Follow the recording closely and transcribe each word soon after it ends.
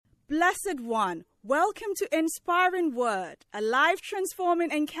Blessed one, welcome to Inspiring Word, a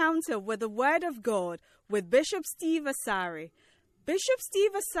life-transforming encounter with the Word of God with Bishop Steve Asari. Bishop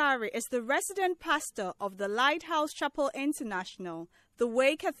Steve Asari is the resident pastor of the Lighthouse Chapel International, the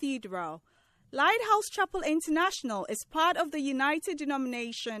Way Cathedral. Lighthouse Chapel International is part of the United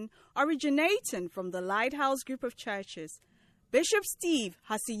Denomination originating from the Lighthouse Group of Churches. Bishop Steve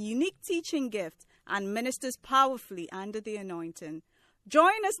has a unique teaching gift and ministers powerfully under the anointing.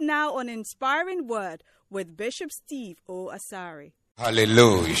 Join us now on Inspiring Word with Bishop Steve O. Asari.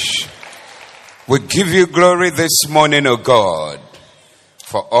 Hallelujah. We give you glory this morning, O God,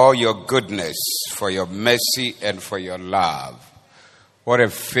 for all your goodness, for your mercy, and for your love. What a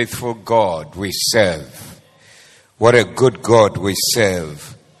faithful God we serve. What a good God we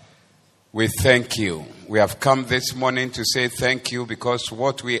serve. We thank you. We have come this morning to say thank you because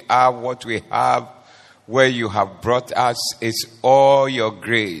what we are, what we have, where you have brought us is all your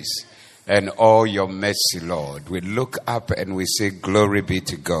grace and all your mercy, Lord. We look up and we say, glory be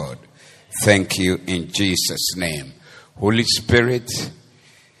to God. Thank you in Jesus' name. Holy Spirit,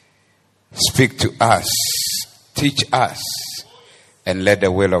 speak to us, teach us, and let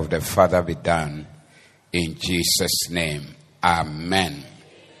the will of the Father be done in Jesus' name. Amen.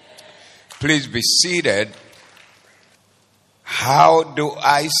 Please be seated. How do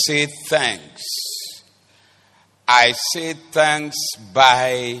I say thanks? I say thanks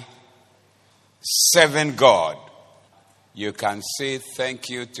by serving God. You can say thank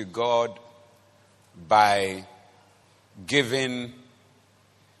you to God by giving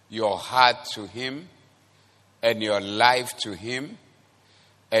your heart to Him and your life to Him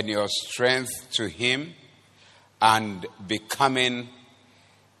and your strength to Him and becoming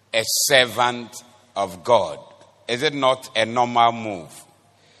a servant of God. Is it not a normal move?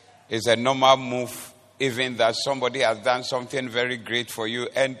 It's a normal move. Even that somebody has done something very great for you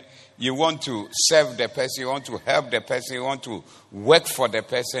and you want to serve the person, you want to help the person, you want to work for the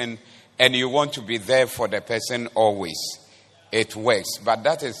person, and you want to be there for the person always. It works. But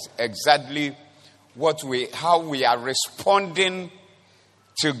that is exactly how we are responding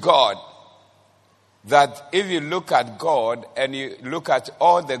to God. That if you look at God and you look at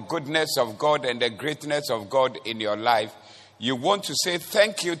all the goodness of God and the greatness of God in your life, you want to say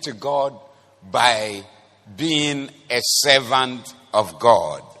thank you to God by being a servant of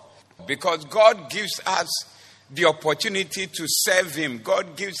God. Because God gives us the opportunity to serve Him.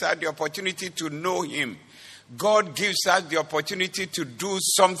 God gives us the opportunity to know Him. God gives us the opportunity to do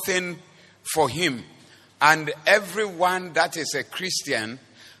something for Him. And everyone that is a Christian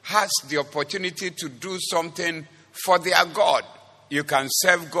has the opportunity to do something for their God. You can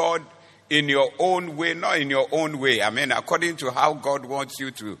serve God in your own way, not in your own way. I mean, according to how God wants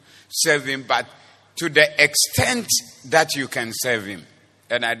you to serve Him, but to the extent that you can serve Him.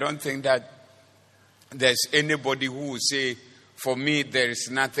 And I don't think that there's anybody who will say, for me, there is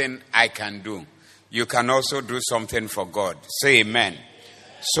nothing I can do. You can also do something for God. Say amen.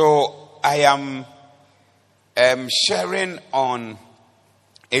 So I am sharing on,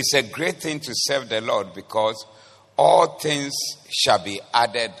 it's a great thing to serve the Lord because all things shall be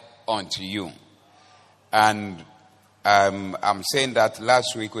added unto you. And I'm saying that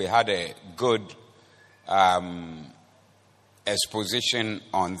last week we had a good exposition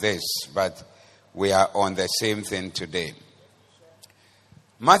on this, but we are on the same thing today.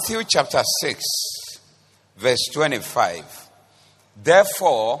 Matthew chapter 6, verse 25.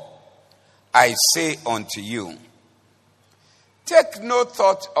 Therefore, I say unto you, take no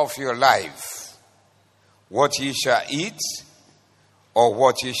thought of your life, what ye shall eat, or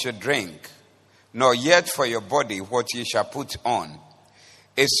what ye shall drink, nor yet for your body what ye shall put on.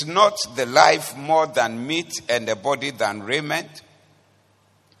 Is not the life more than meat and the body than raiment?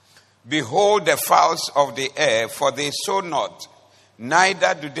 Behold the fowls of the air, for they sow not,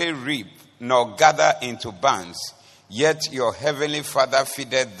 neither do they reap, nor gather into barns, yet your heavenly Father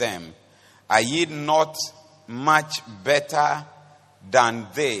feedeth them. Are ye not much better than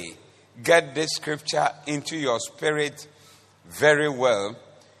they? Get this scripture into your spirit very well,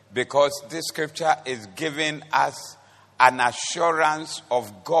 because this scripture is giving us an assurance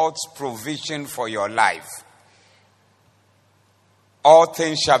of God's provision for your life. All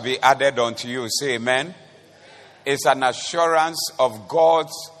things shall be added unto you. Say amen. It's an assurance of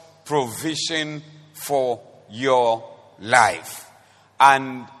God's provision for your life.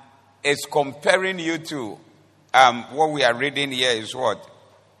 And it's comparing you to what we are reading here is what?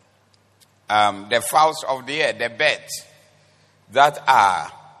 The fowls of the air, the birds that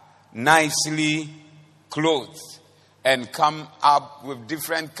are nicely clothed and come up with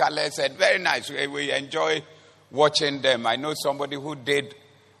different colors and very nice. We enjoy watching them. I know somebody who did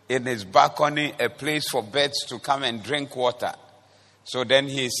in his balcony a place for birds to come and drink water. So then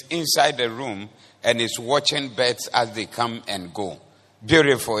he's inside the room and he's watching birds as they come and go.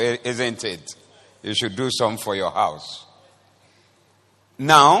 Beautiful, isn't it? You should do some for your house.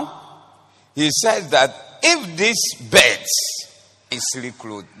 Now, he says that if these birds are easily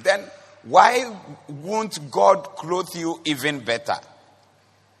clothed, then why won't God clothe you even better?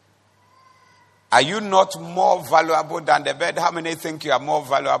 Are you not more valuable than the bird? How many think you are more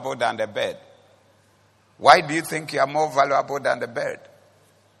valuable than the bird? Why do you think you are more valuable than the bird?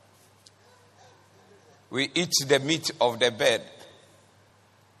 We eat the meat of the bird.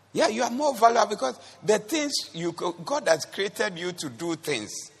 Yeah, you are more valuable because the things God has created you to do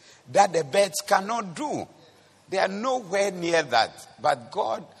things that the birds cannot do. They are nowhere near that. But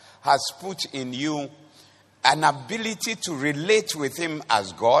God has put in you an ability to relate with him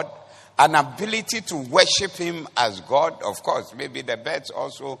as God, an ability to worship him as God. Of course, maybe the birds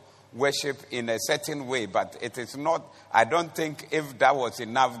also worship in a certain way, but it is not. I don't think if that was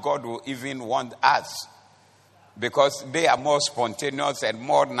enough, God will even want us, because they are more spontaneous and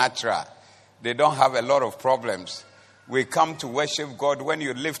more natural. They don't have a lot of problems. We come to worship God. When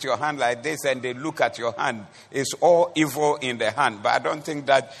you lift your hand like this and they look at your hand, it's all evil in the hand. But I don't think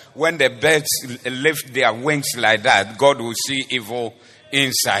that when the birds lift their wings like that, God will see evil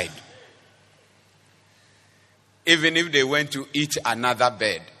inside. Even if they went to eat another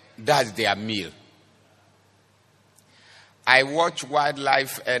bird, that's their meal. I watch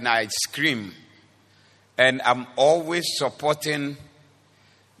wildlife and I scream. And I'm always supporting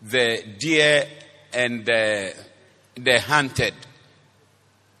the deer and the hunted.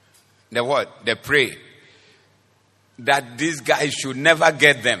 The what? The prey. That these guys should never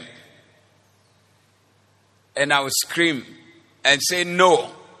get them. And I will scream and say no.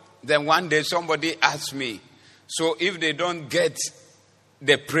 Then one day somebody asked me, so if they don't get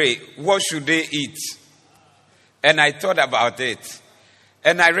the prey, what should they eat? And I thought about it.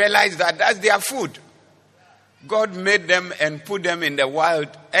 And I realized that that's their food. God made them and put them in the wild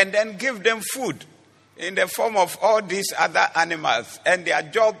and then give them food in the form of all these other animals. And their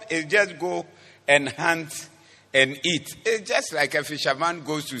job is just go and hunt and eat. It's just like a fisherman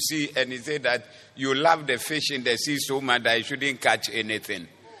goes to sea and he says that you love the fish in the sea so much that you shouldn't catch anything.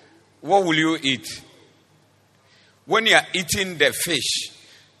 What will you eat? When you are eating the fish,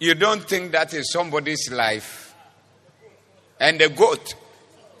 you don't think that is somebody's life. And the goat,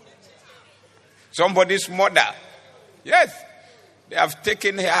 somebody's mother. Yes. They have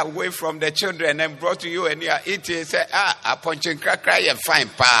taken her away from the children and brought to you and you are eating and say, a punching cracker, you're fine.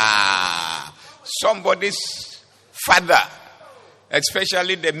 Pa. Somebody's father,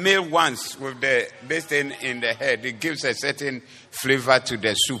 especially the male ones with this thing in the head, it gives a certain flavor to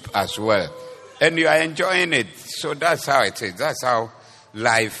the soup as well. And you are enjoying it. So that's how it is. That's how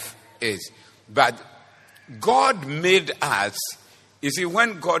life is. But God made us. You see,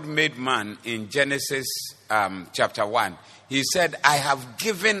 when God made man in Genesis chapter 1, he said, I have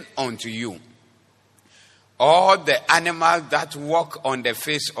given unto you all the animals that walk on the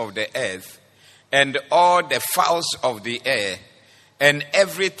face of the earth, and all the fowls of the air, and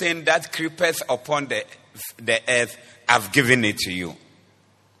everything that creepeth upon the earth, I've given it to you.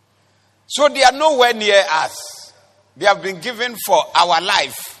 So they are nowhere near us. They have been given for our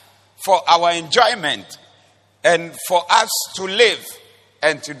life, for our enjoyment, and for us to live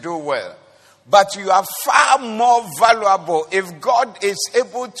and to do well. But you are far more valuable. If God is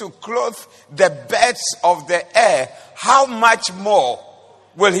able to clothe the birds of the air, how much more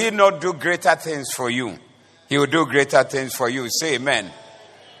will he not do greater things for you? He will do greater things for you. Say amen.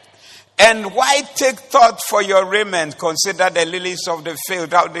 And why take thought for your raiment? Consider the lilies of the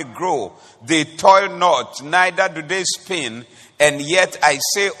field, how they grow. They toil not, neither do they spin. And yet I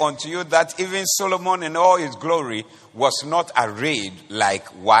say unto you that even Solomon in all his glory was not arrayed like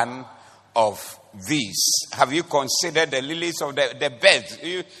one of these. Have you considered the lilies of the birds?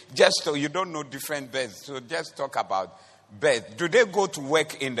 You don't know different birds, so just talk about birds. Do they go to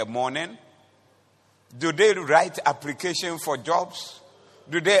work in the morning? Do they write application for jobs?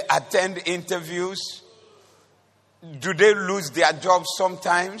 Do they attend interviews? Do they lose their jobs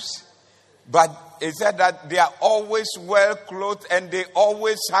sometimes? But it said that they are always well clothed and they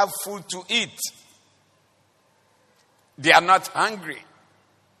always have food to eat. They are not hungry.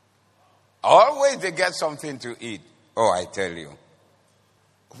 Always they get something to eat. Oh, I tell you.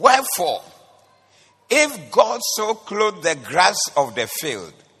 Wherefore, if God so clothed the grass of the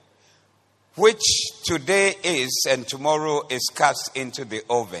field, which today is and tomorrow is cast into the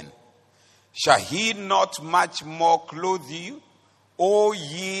oven, shall he not much more clothe you, O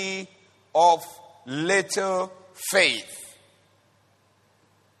ye of little faith?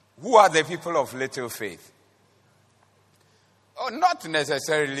 Who are the people of little faith? Oh, not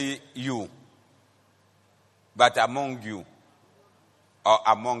necessarily you, but among you or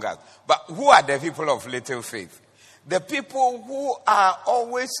among us. But who are the people of little faith? The people who are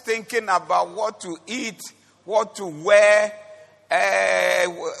always thinking about what to eat, what to wear,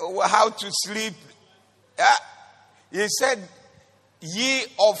 how to sleep. He said, ye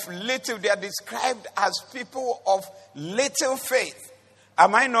of little, they are described as people of little faith.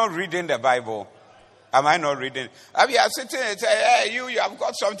 Am I not reading the Bible? Am I not reading? I mean, you are sitting and say, hey, you have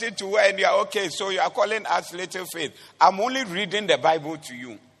got something to wear and you are okay, so you are calling us little faith. I'm only reading the Bible to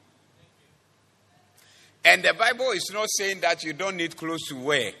you. And the Bible is not saying that you don't need clothes to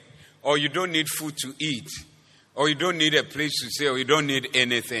wear, or you don't need food to eat, or you don't need a place to stay, or you don't need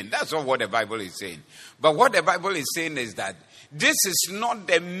anything. That's not what the Bible is saying. But what the Bible is saying is that this is not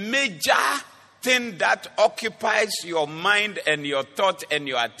the major thing that occupies your mind and your thought and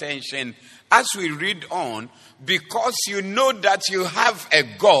your attention as we read on, because you know that you have a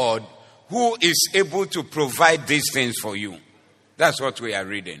God who is able to provide these things for you. That's what we are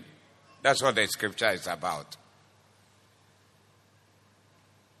reading. That's what the scripture is about.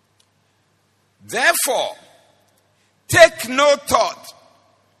 Therefore, take no thought,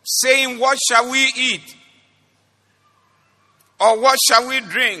 saying, what shall we eat? Or what shall we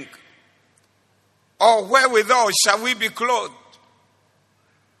drink? Or wherewithal shall we be clothed?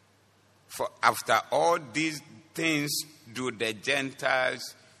 For after all these things do the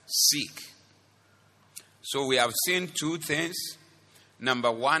Gentiles seek. So we have seen two things.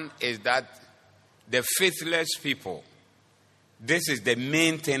 Number one is that the faithless people, this is the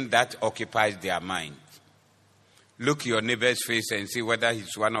main thing that occupies their mind. Look your neighbor's face and see whether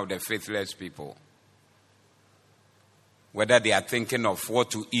he's one of the faithless people. Whether they are thinking of what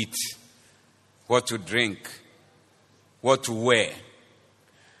to eat, what to drink, what to wear.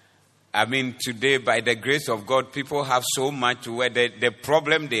 I mean, today, by the grace of God, people have so much to wear. The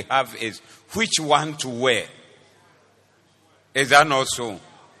problem they have is which one to wear. Is that not so?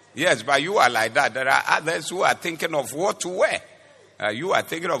 Yes, but you are like that. There are others who are thinking of what to wear. You are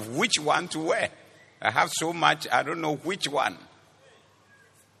thinking of which one to wear. I have so much, I don't know which one.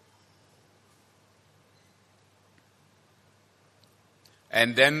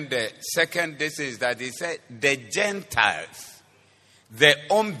 And then the second, this is that he said, the Gentiles, the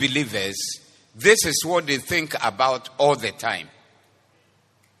unbelievers, this is what they think about all the time.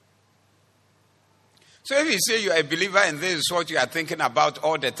 So if you say you are a believer and this is what you are thinking about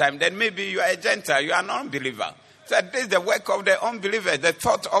all the time, then maybe you are a Gentile, you are an unbeliever. So this is the work of the unbelievers, the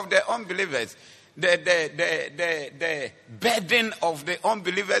thought of the unbelievers. The burden of the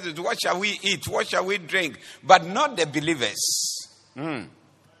unbelievers is what shall we eat, what shall we drink, but not the believers.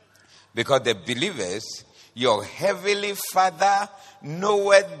 Because the believers, your heavenly Father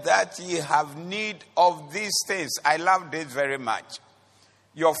knoweth that ye have need of these things. I love this very much.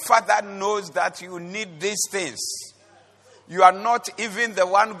 Your Father knows that you need these things. You are not even the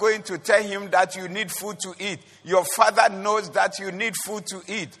one going to tell him that you need food to eat. Your Father knows that you need food to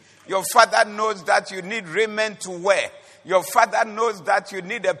eat. Your Father knows that you need raiment to wear. Your Father knows that you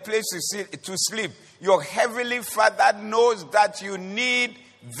need a place to sleep. Your heavenly Father knows that you need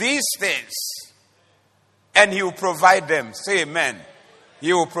these things. And he will provide them. Say amen.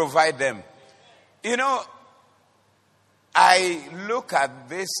 He will provide them. You know, I look at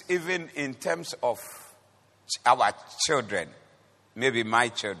this even in terms of our children. Maybe my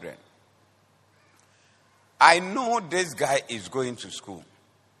children. I know this guy is going to school.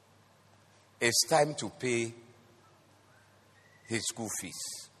 It's time to pay his school fees.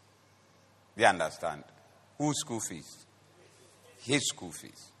 Do you understand? Whose school fees? His school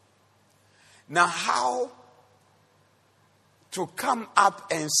fees. Now, how to come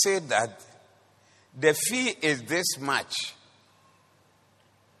up and say that the fee is this much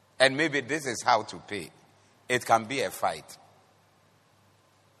and maybe this is how to pay? It can be a fight.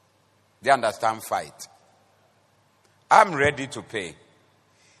 Do you understand? Fight. I'm ready to pay.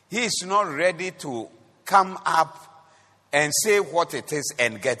 He is not ready to come up and say what it is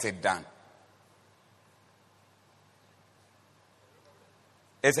and get it done.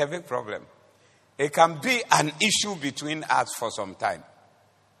 It's a big problem. It can be an issue between us for some time.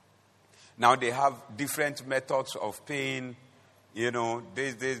 Now they have different methods of paying,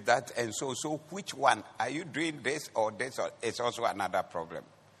 this, that, and so. So which one? Are you doing this or this? Or it's also another problem.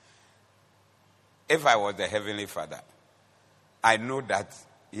 If I was the Heavenly Father, I know that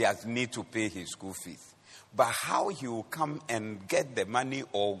he has need to pay his school fees. But how he will come and get the money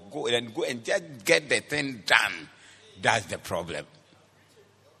or go and just get the thing done, that's the problem.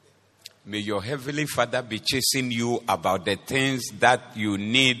 May your Heavenly Father be chasing you about the things that you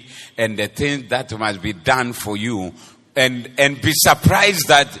need and the things that must be done for you. And be surprised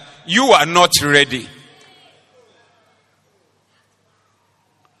that you are not ready.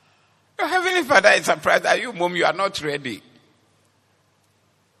 Your Heavenly Father is surprised that you, Mom, you are not ready.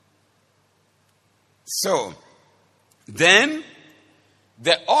 So, then,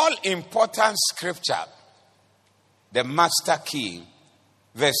 the all-important scripture, the master key,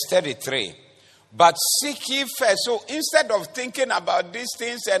 verse 33. But seek ye first. So instead of thinking about these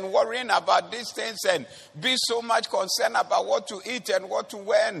things and worrying about these things and be so much concerned about what to eat and what to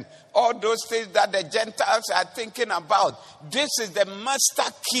wear and all those things that the Gentiles are thinking about, this is the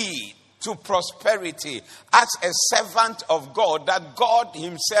master key to prosperity as a servant of God that God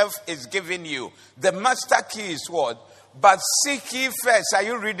himself is giving you. The master key is what? But seek ye first. Are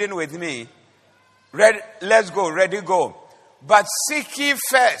you reading with me? Let's go. Ready, go. But seek ye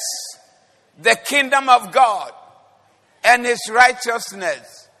first the kingdom of God and his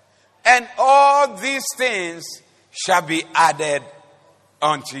righteousness, and all these things shall be added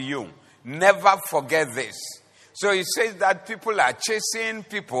unto you. Never forget this. So it says that people are chasing,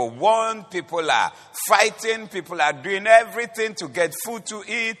 people want, people are fighting, people are doing everything to get food to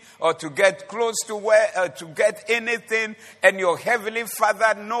eat or to get clothes to wear or to get anything. And your Heavenly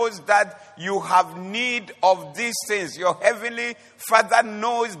Father knows that you have need of these things. Your Heavenly Father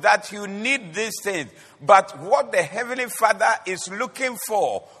knows that you need these things. But what the Heavenly Father is looking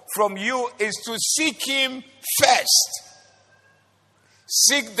for from you is to seek him first.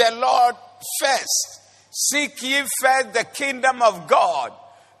 Seek the Lord first. Seek ye first the kingdom of God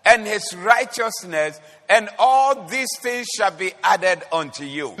and his righteousness, and all these things shall be added unto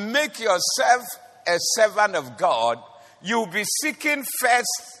you. Make yourself a servant of God. You'll be seeking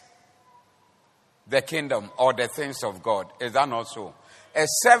first the kingdom or the things of God. Is that not so? A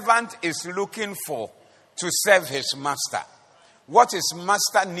servant is looking for to serve his master. What his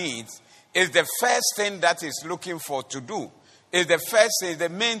master needs is the first thing that he's looking for to do. Is the first, is the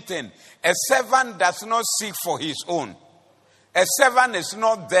main thing. A servant does not seek for his own. A servant is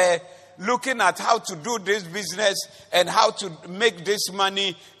not there looking at how to do this business and how to make this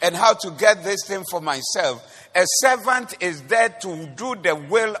money and how to get this thing for myself. A servant is there to do the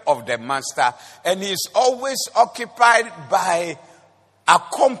will of the master, and he is always occupied by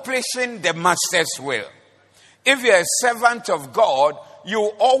accomplishing the master's will. If you're a servant of God,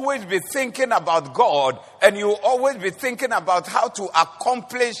 you always be thinking about God, and you always be thinking about how to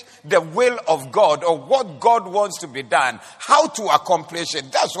accomplish the will of God or what God wants to be done, how to accomplish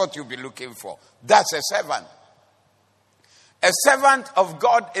it. That's what you'll be looking for. That's a servant. A servant of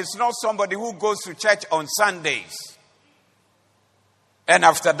God is not somebody who goes to church on Sundays and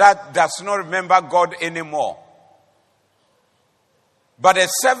after that does not remember God anymore. But a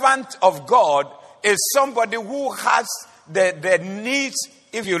servant of God is somebody who has the needs,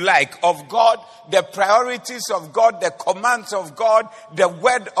 if you like, of God, the priorities of God, the commands of God, the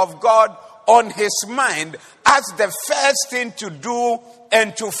word of God on his mind as the first thing to do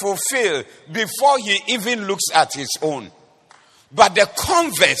and to fulfill before he even looks at his own. But the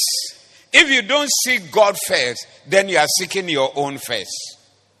converse, if you don't seek God first, then you are seeking your own first.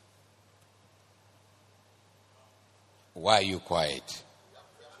 Why are you quiet?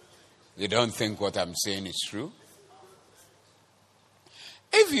 You don't think what I'm saying is true?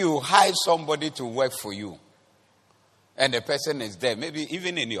 If you hire somebody to work for you, and the person is there, maybe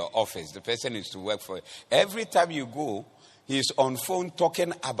even in your office, the person is to work for you. Every time you go, he's on phone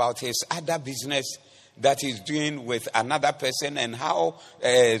talking about his other business that he's doing with another person and how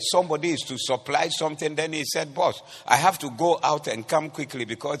somebody is to supply something. Then he said, boss, I have to go out and come quickly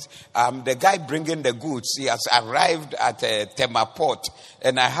because the guy bringing the goods, he has arrived at Tema Port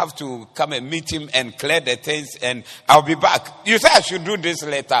and I have to come and meet him and clear the things and I'll be back. You say I should do this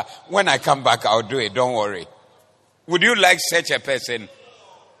later. When I come back, I'll do it. Don't worry. Would you like such a person?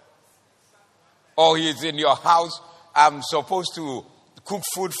 Or he's in your house, I'm supposed to cook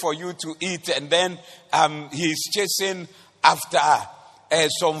food for you to eat, and then he's chasing after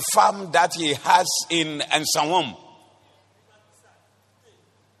some farm that he has in Ansawam.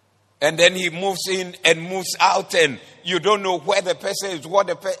 And then he moves in and moves out, and you don't know where the person is, what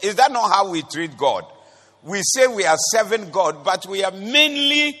the person is. That not how we treat God? We say we are serving God, but we are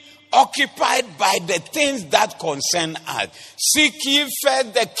mainly occupied by the things that concern us. Seek ye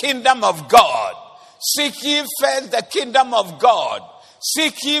first the kingdom of God. Seek ye first the kingdom of God.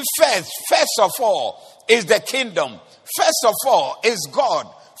 Seek ye first of all, is the kingdom. First of all, is God.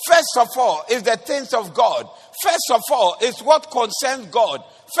 First of all, is the things of God. First of all, is what concerns God.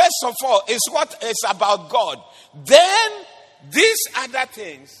 First of all, is what is about God. Then, these other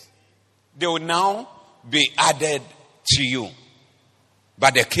things they will now be added to you.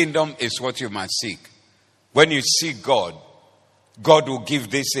 But the kingdom is what you must seek. When you seek God, God will give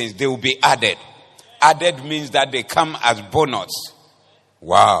these things. They will be added. Added means that they come as bonus.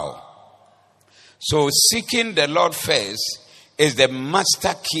 Wow. So seeking the Lord first is the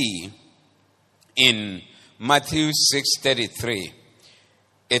master key in Matthew 6:33.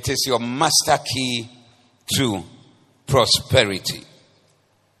 It is your master key to prosperity.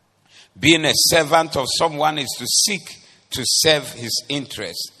 Being a servant of someone is to seek to serve his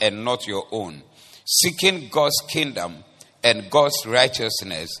interests and not your own. Seeking God's kingdom and God's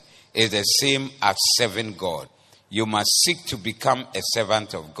righteousness is the same as serving God. You must seek to become a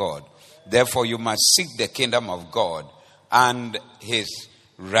servant of God. Therefore, you must seek the kingdom of God and his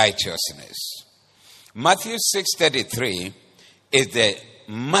righteousness. Matthew 6:33 is the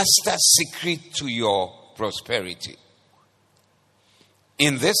master secret to your prosperity.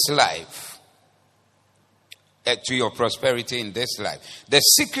 In this life, to your prosperity in this life. The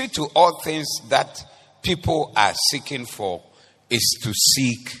secret to all things that people are seeking for is to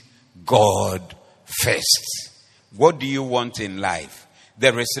seek God first. What do you want in life?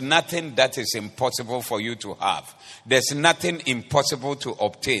 There is nothing that is impossible for you to have. There's nothing impossible to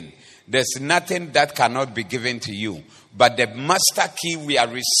obtain. There's nothing that cannot be given to you. But the master key we are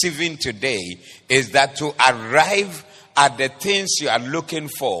receiving today is that to arrive at the things you are looking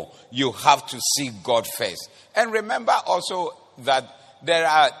for, you have to seek God first. And remember also that there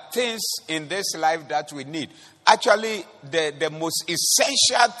are things in this life that we need. Actually, the most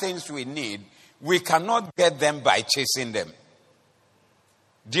essential things we need, we cannot get them by chasing them.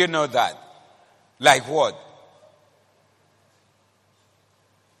 Do you know that? Like what?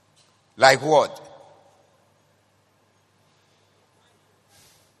 Like what?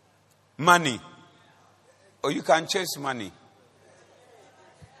 Money. Or you can chase money.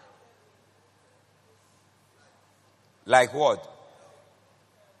 Like what?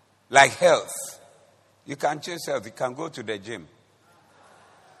 Like health. You can chase health. You can go to the gym.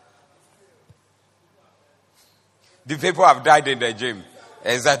 The people have died in the gym.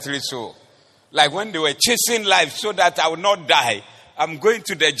 Exactly so. Like when they were chasing life so that I will not die, I'm going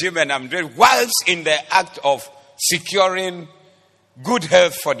to the gym and I'm doing, whilst in the act of securing good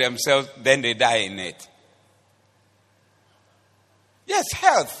health for themselves, then they die in it. Yes,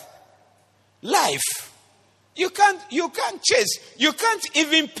 health, life. You can't chase. You can't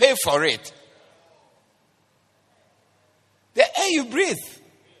even pay for it. The air you breathe,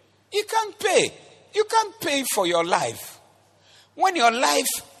 you can't pay. You can't pay for your life. When your life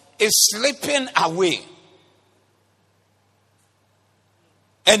is slipping away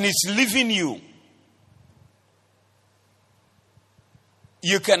and it's leaving you,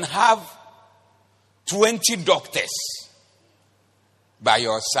 you can have 20 doctors by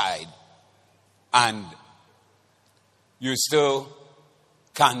your side and you still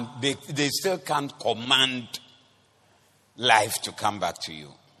can't, they still can't command life to come back to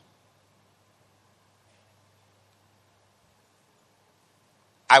you.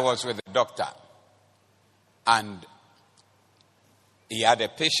 I was with a doctor and he had a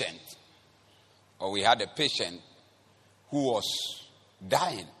patient, or we had a patient who was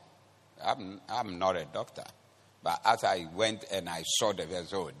dying. I'm not a doctor, but as I went and I saw the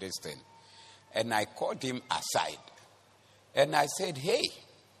result, this thing, and I called him aside and I said, "Hey,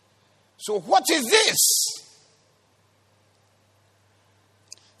 so what is this?"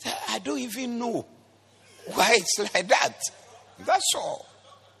 He said, "I don't even know why it's like that. That's all."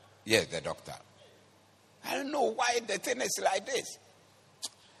 Yes, the doctor. "I don't know why the thing is like this."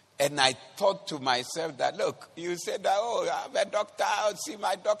 And I thought to myself that, look, you said that, oh, I'm a doctor, I'll see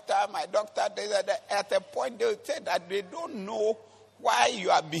my doctor. At a point they say that they don't know why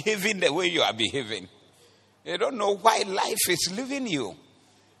you are behaving the way you are behaving. They don't know why life is leaving you.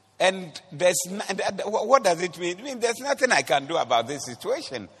 And what does it mean? It means there's nothing I can do about this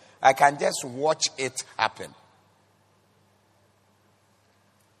situation. I can just watch it happen.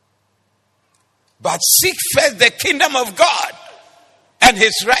 But seek first the kingdom of God and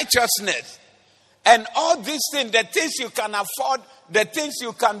his righteousness. And all these things, the things you can afford, the things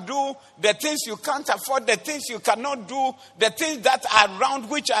you can do, the things you can't afford, the things you cannot do, the things that are around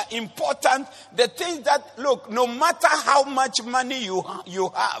which are important, the things that, look, no matter how much money you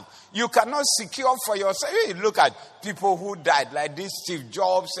have, you cannot secure for yourself. You look at people who died, like these Steve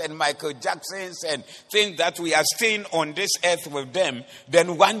Jobs and Michael Jacksons and things that we are staying on this earth with them.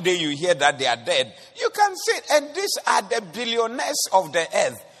 Then one day you hear that they are dead. You can say, and these are the billionaires of the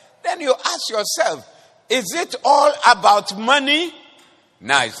earth. Then you ask yourself, is it all about money?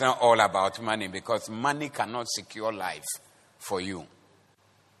 No, it's not all about money, because money cannot secure life for you.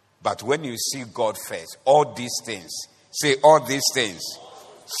 But when you see God first, all these things, say all these things.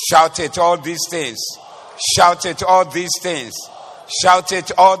 Shout it, all these things. Shout it, all these things. Shout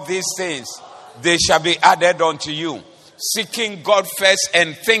it, all these things. They shall be added unto you. Seeking God first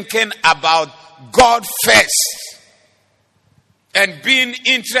and thinking about God first. And being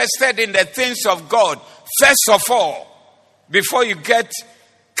interested in the things of God first of all. Before you get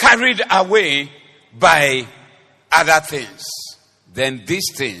carried away by other things. Then these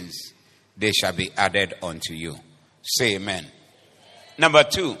things, they shall be added unto you. Say amen. Number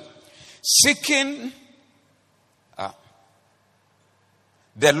 2, seeking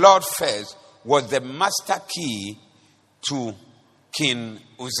the Lord first was the master key to King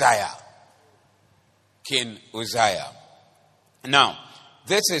Uzziah. King Uzziah. Now,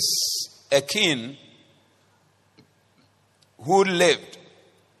 this is a king who lived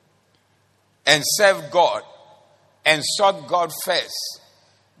and served God and sought God first.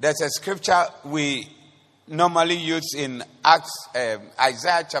 There's a scripture we normally use in Acts,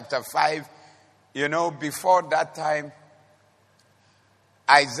 Isaiah chapter 5. You know, before that time,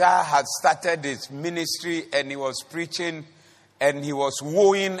 Isaiah had started his ministry and he was preaching and he was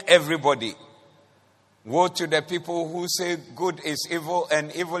wooing everybody. Woe to the people who say good is evil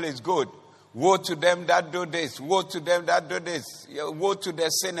and evil is good. Woe to them that do this. Woe to them that do this. Woe to the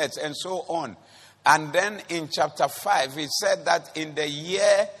sinners and so on. And then in chapter 5, he said that in the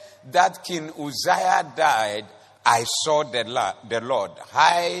year that King Uzziah died, I saw the Lord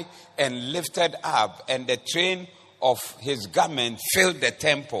high and lifted up, and the train of his garment filled the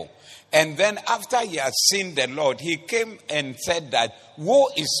temple. And then after he had seen the Lord, he came and said that, woe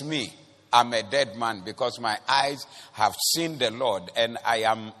is me, I'm a dead man, because my eyes have seen the Lord, and I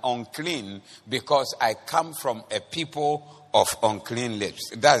am unclean because I come from a people of unclean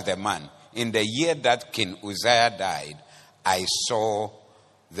lips. That's the man. In the year that King Uzziah died, I saw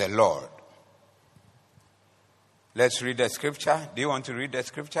the Lord. Let's read the scripture. Do you want to read the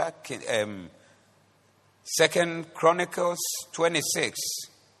scripture? 2 Chronicles 26.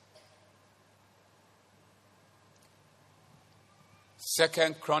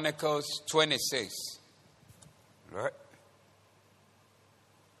 2 Chronicles 26. Right.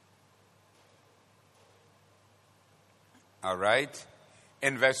 All right.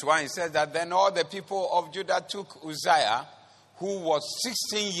 In verse 1, it says that then all the people of Judah took Uzziah, who was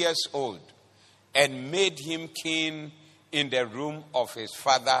 16 years old, and made him king in the room of his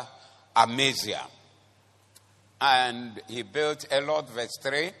father Amaziah. And he built a lot, verse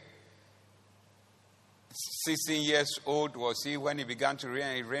 3. 16 years old was he when he began to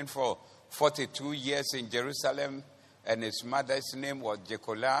reign. He reigned for 42 years in Jerusalem, and his mother's name was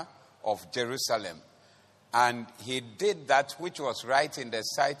Jecoliah of Jerusalem. And he did that which was right in the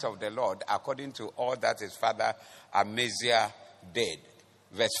sight of the Lord, according to all that his father Amaziah did.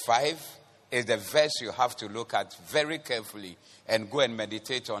 Verse 5 is the verse you have to look at very carefully and go and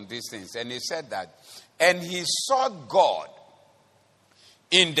meditate on these things. And he said that, and he sought God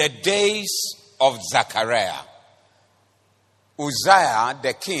in the days of Zechariah. Uzziah,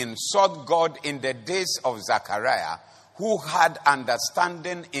 the king, sought God in the days of Zechariah, who had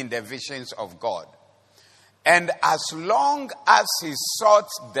understanding in the visions of God. And as long as he sought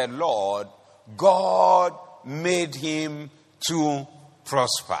the Lord, God made him to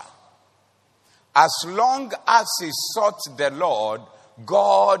prosper. As long as he sought the Lord,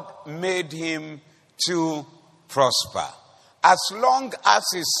 God made him to prosper. As long as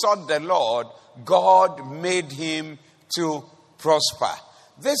he sought the Lord, God made him to prosper.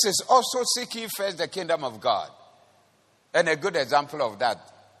 This is also seeking first the kingdom of God. And a good example of that,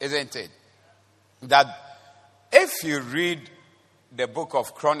 isn't it? That if you read the book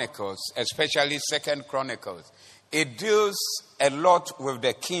of Chronicles, especially 2 Chronicles, it deals a lot with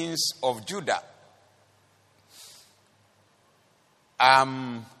the kings of Judah.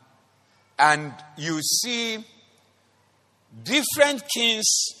 And you see different kings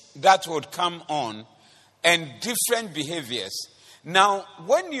that would come on and different behaviors. Now,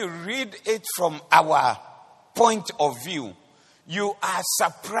 when you read it from our point of view, you are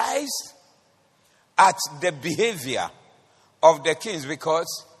surprised at the behavior of the kings,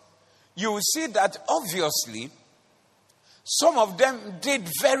 because you will see that obviously some of them did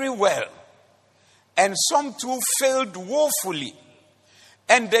very well and some too failed woefully,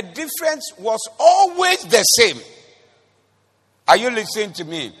 and the difference was always the same. Are you listening to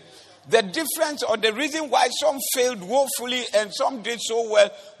me? The difference, or the reason why some failed woefully and some did so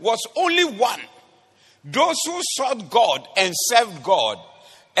well, was only one: those who sought God and served God,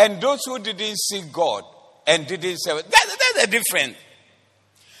 and those who didn't seek God and didn't serve. That's the difference.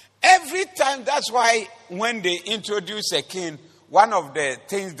 Every time, that's why when they introduce a king, one of the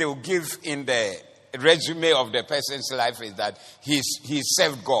things they will give in the resume of the person's life is that he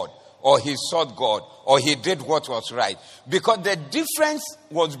served God, or he sought God, or he did what was right. Because the difference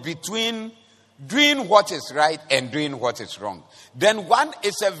was between doing what is right and doing what is wrong. Then one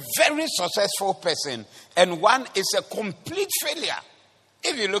is a very successful person and one is a complete failure.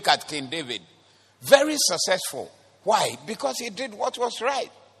 If you look at King David, very successful. Why? Because he did what was right.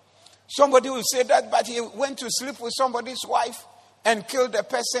 Somebody will say that, but he went to sleep with somebody's wife and killed the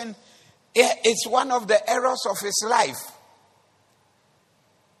person. It's one of the errors of his life.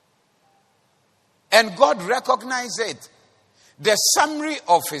 And God recognized it. The summary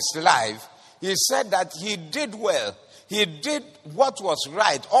of his life, he said that he did well. He did what was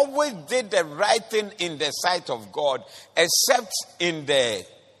right. Always did the right thing in the sight of God, except in the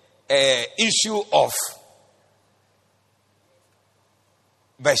issue of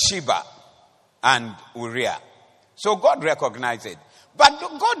Bathsheba and Uriah. So God recognized it. But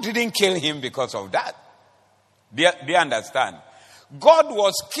God didn't kill him because of that. Do you understand? God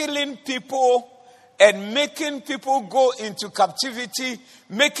was killing people and making people go into captivity,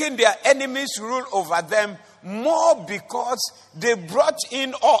 making their enemies rule over them, more because they brought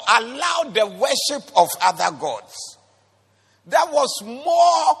in or allowed the worship of other gods. That was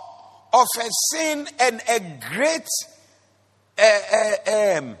more of a sin and a great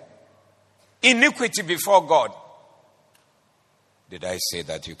iniquity before God. Did I say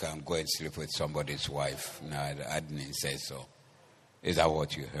that you can go and sleep with somebody's wife? No, I didn't say so. Is that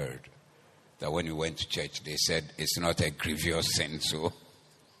what you heard? That when you went to church, they said it's not a grievous sin, so.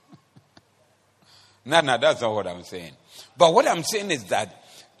 No, that's not what I'm saying. But what I'm saying is that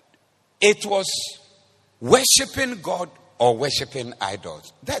it was worshiping God or worshiping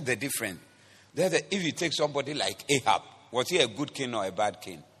idols. That's the difference. If you take somebody like Ahab, was he a good king or a bad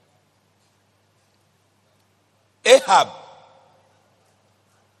king? Ahab.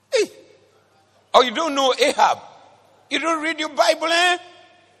 Hey. Oh, you don't know Ahab? You don't read your Bible, eh?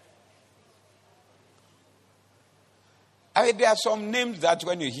 There are some names that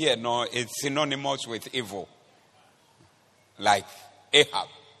when you hear, no, it's synonymous with evil. Like Ahab.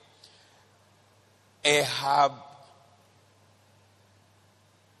 Ahab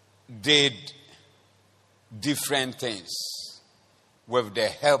did different things with the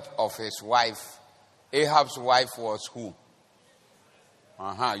help of his wife. Ahab's wife was who?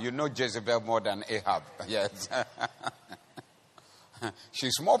 You know Jezebel more than Ahab. Yes.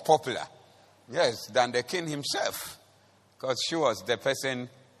 She's more popular, yes, than the king himself. Because she was the person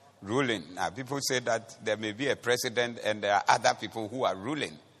ruling. Now, people say that there may be a president and there are other people who are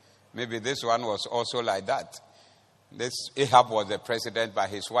ruling. Maybe this one was also like that. This Ahab was the president, but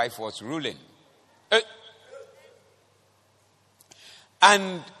his wife was ruling.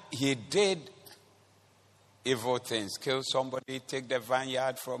 And he did evil things. Kill somebody, take the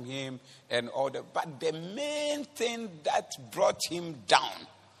vineyard from him, and all that. But the main thing that brought him down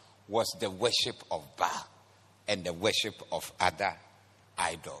was the worship of Baal and the worship of other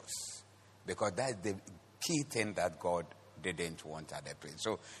idols. Because that's the key thing that God didn't want at the place.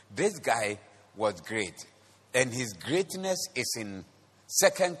 So this guy was great. And his greatness is in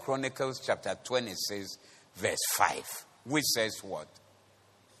 2 Chronicles chapter 26, verse 5. Which says what?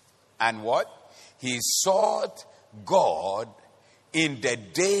 And what? He sought God in the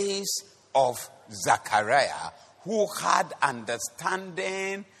days of Zechariah, who had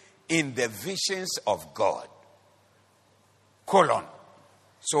understanding in the visions of God.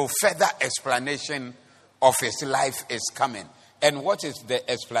 So further explanation of his life is coming. And what is the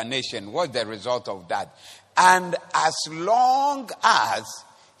explanation? What's the result of that? And as long as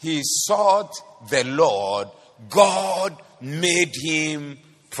he sought the Lord, God made him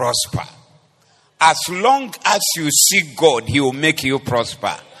prosper. As long as you seek God, he will make you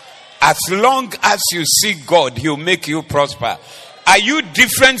prosper. As long as you seek God, he will make you prosper. Are you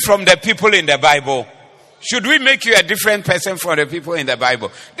different from the people in the Bible? Should we make you a different person from the people in the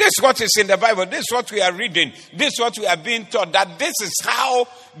Bible? This is what is in the Bible. This is what we are reading. This is what we are being taught. That this is how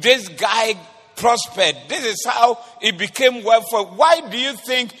this guy prospered. This is how he became wealthy. Why do you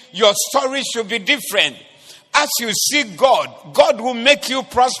think your story should be different? As you seek God, God will make you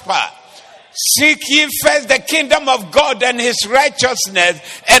prosper. Seek ye first the kingdom of God and his righteousness,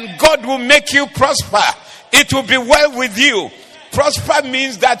 and God will make you prosper. It will be well with you. Prosper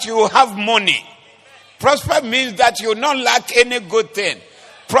means that you will have money. Prosper means that you will not lack any good thing.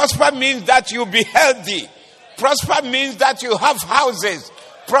 Prosper means that you will be healthy. Prosper means that you have houses.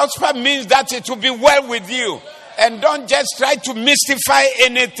 Prosper means that it will be well with you. And don't just try to mystify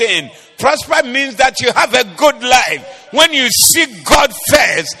anything. Prosper means that you have a good life. When you seek God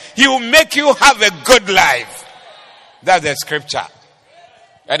first, he will make you have a good life. That's the scripture.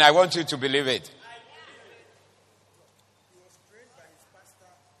 And I want you to believe it.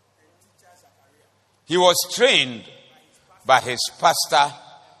 He was trained by his pastor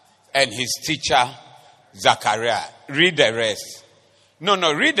and his teacher, Zachariah. Read the rest. No,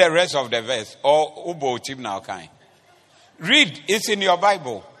 read the rest of the verse. Or Ubo Tim now kind. Read, it's in your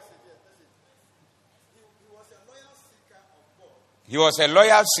Bible. He was a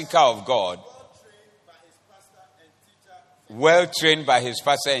loyal seeker of God. Well trained by his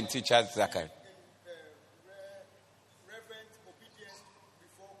pastor and teacher, Zachariah.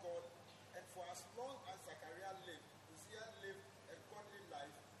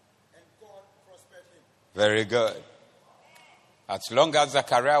 Very good. As long as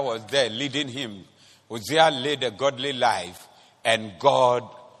Zachariah was there leading him, Uzziah led a godly life and God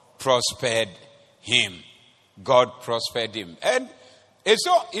prospered him. God prospered him. And it's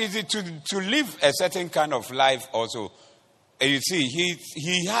so easy to live a certain kind of life also. You see,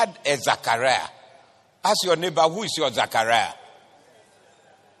 he had a Zachariah. Ask your neighbor, who is your Zachariah?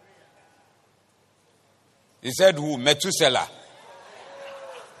 He said, who? Methuselah.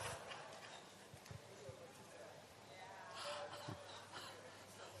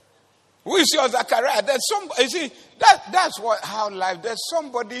 Who is your Zachariah? There's somebody, you see, that's how life, there's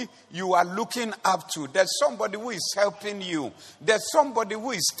somebody you are looking up to. There's somebody who is helping you. There's somebody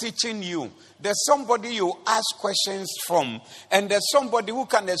who is teaching you. There's somebody you ask questions from. And there's somebody who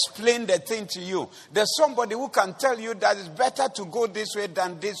can explain the thing to you. There's somebody who can tell you that it's better to go this way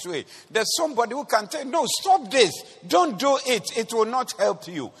than this way. There's somebody who can tell you, no, stop this. Don't do it. It will not help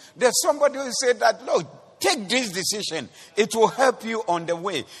you. There's somebody who said that, look, take this decision. It will help you on the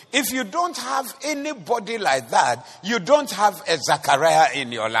way. If you don't have anybody like that, you don't have a Zachariah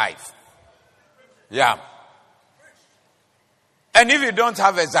in your life. Yeah. And if you don't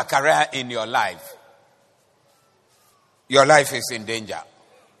have a Zachariah in your life is in danger.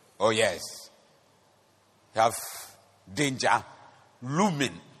 Oh yes. You have danger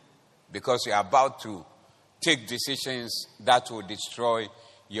looming because you are about to take decisions that will destroy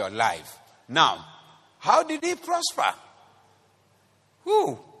your life. Now, how did he prosper?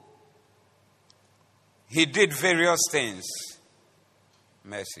 Who? He did various things.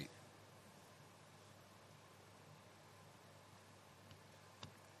 Mercy.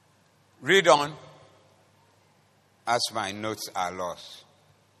 Read on as my notes are lost.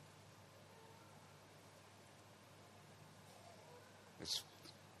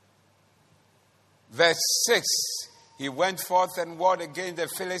 Verse 6. He went forth and warred against the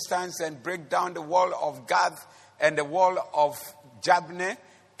Philistines and break down the wall of Gath and the wall of Jabneh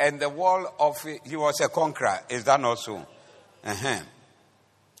and the wall of... He was a conqueror. Is that not so?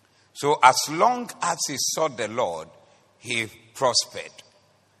 So as long as he sought the Lord, he prospered.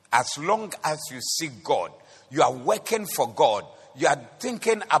 As long as you seek God, you are working for God, you are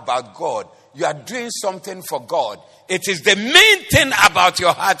thinking about God, you are doing something for God, it is the main thing about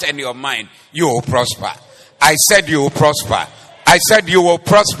your heart and your mind, you will prosper. I said you will prosper. I said you will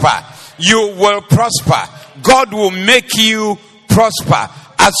prosper. You will prosper. God will make you prosper.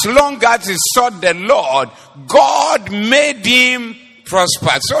 As long as he sought the Lord, God made him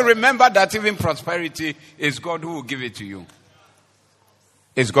prosper. So remember that even prosperity is God who will give it to you.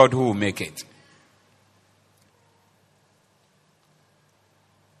 It's God who will make it.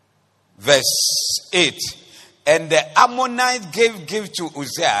 Verse 8. And the Ammonites gave gift to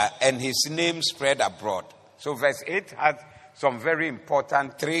Uzziah, and his name spread abroad. So verse 8 has some very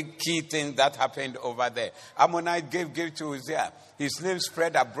important three key things that happened over there. Ammonites gave gift to Uzziah. His name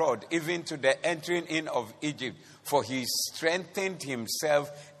spread abroad, even to the entering in of Egypt, for he strengthened himself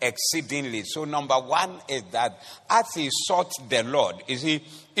exceedingly. So number one is that as he sought the Lord, you see,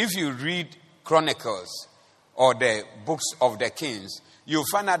 if you read Chronicles or the books of the Kings, you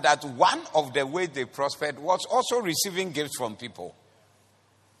find out that one of the ways they prospered was also receiving gifts from people.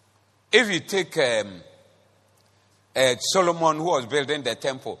 If you take Solomon, who was building the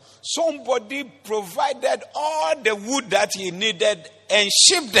temple, somebody provided all the wood that he needed and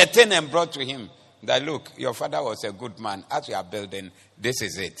shipped the thing and brought to him. That, look, your father was a good man. As you are building, this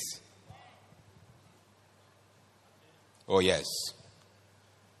is it. Oh yes.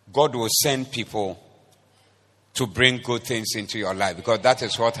 God will send people to bring good things into your life, because that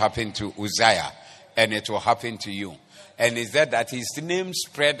is what happened to Uzziah, and it will happen to you. And it's that his name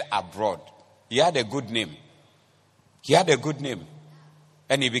spread abroad. He had a good name. He had a good name.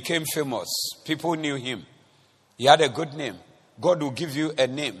 And he became famous. People knew him. He had a good name. God will give you a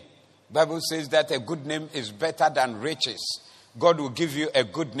name. Bible says that a good name is better than riches. God will give you a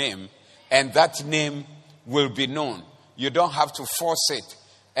good name, and that name will be known. You don't have to force it.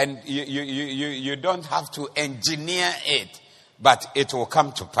 And you don't have to engineer it, but it will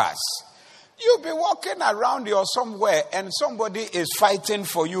come to pass. You'll be walking around or somewhere and somebody is fighting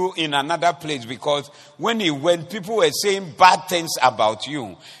for you in another place, because when people were saying bad things about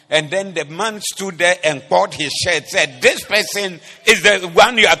you, and then the man stood there and caught his shirt, said, this person is the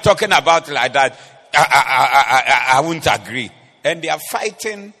one you are talking about like that, I won't agree. And they are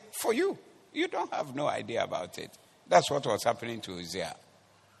fighting for you. You don't have no idea about it. That's what was happening to Uzziah.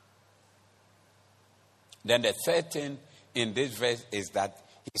 Then the third thing in this verse is that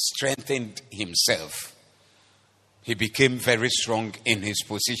he strengthened himself. He became very strong in his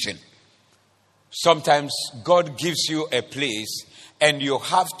position. Sometimes God gives you a place and you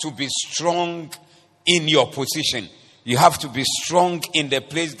have to be strong in your position. You have to be strong in the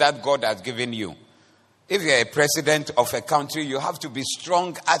place that God has given you. If you're a president of a country, you have to be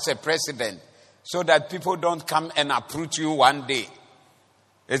strong as a president so that people don't come and approach you one day.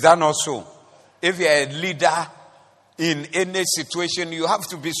 Is that not so? If you're a leader in any situation, you have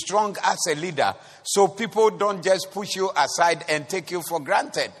to be strong as a leader so people don't just push you aside and take you for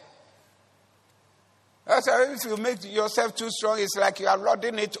granted. So if you make yourself too strong, it's like you are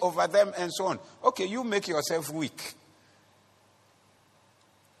lording it over them and so on. Okay, you make yourself weak.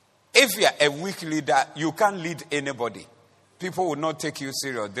 If you are a weak leader, you can't lead anybody. People will not take you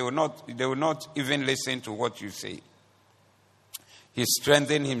serious. They will not even listen to what you say. He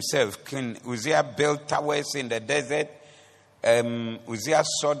strengthened himself. King Uzziah built towers in the desert. Uzziah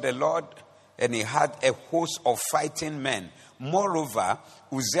saw the Lord, and he had a host of fighting men. Moreover,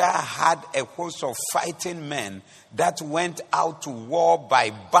 Uzziah had a host of fighting men that went out to war by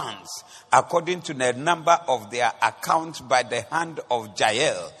bands, according to the number of their account, by the hand of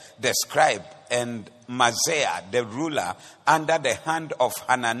Jael, the scribe, and Maaseiah, the ruler, under the hand of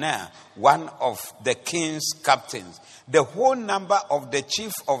Hananiah, one of the king's captains. The whole number of the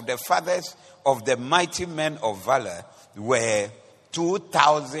chief of the fathers of the mighty men of valor were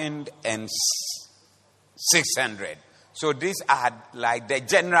 2,600. So these are like the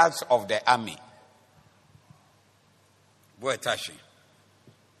generals of the army.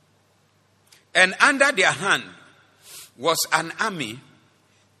 And under their hand was an army,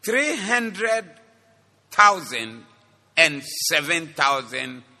 300,000 and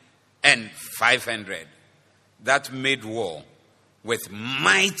 7,500 that made war with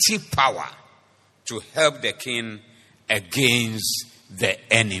mighty power to help the king against the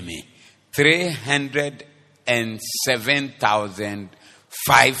enemy.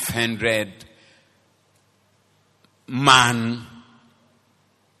 307,500 man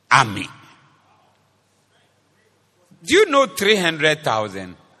army. Do you know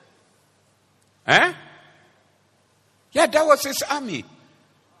 300,000? Yeah, that was his army.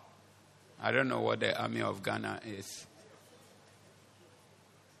 I don't know what the army of Ghana is.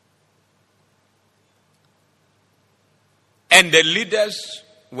 And the leaders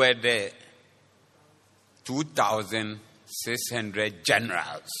were the 2,600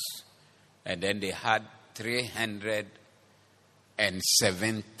 generals. And then they had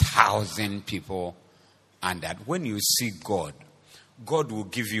 307,000 people. And that when you see God, God will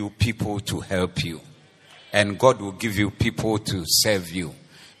give you people to help you. And God will give you people to serve you.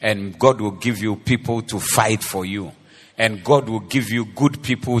 And God will give you people to fight for you. And God will give you good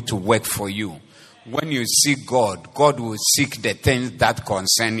people to work for you. When you seek God, God will seek the things that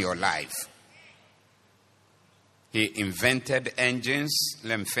concern your life. He invented engines.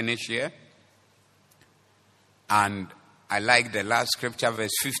 Let me finish here. And I like the last scripture, verse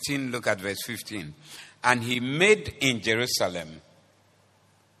 15. Look at verse 15. And he made in Jerusalem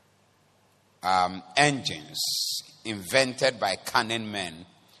engines invented by cunning men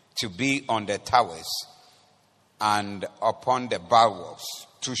to be on the towers and upon the bulwarks,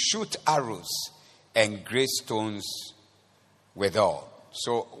 to shoot arrows and great stones withal.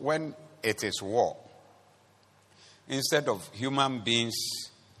 So when it is war, instead of human beings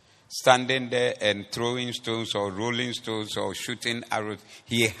standing there and throwing stones or rolling stones or shooting arrows,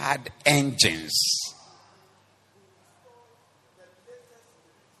 he had engines.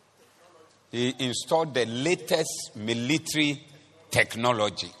 He installed the latest military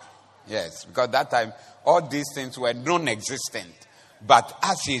technology. Yes, because that time all these things were non-existent. But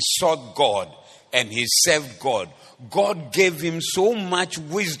as he sought God and he served God, God gave him so much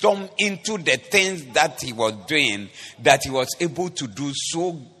wisdom into the things that he was doing that he was able to do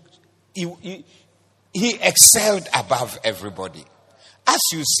so. He excelled above everybody. As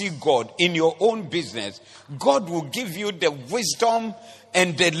you see God in your own business, God will give you the wisdom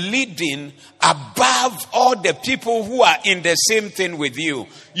and the leading above all the people who are in the same thing with you.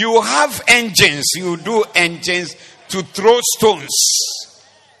 You have engines. You do engines to throw stones.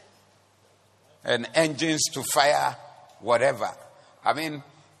 and engines to fire whatever. I mean,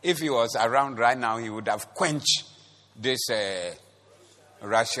 if he was around right now, he would have quenched this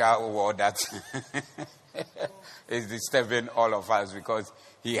Russia war that is disturbing all of us, because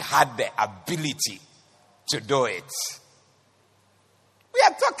he had the ability to do it. We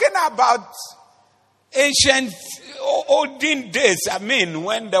are talking about ancient, olden days. I mean,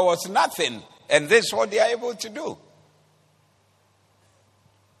 when there was nothing, and this is what they are able to do.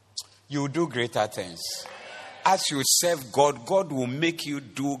 You do greater things. As you serve God, God will make you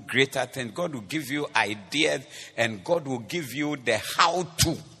do greater things. God will give you ideas, and God will give you the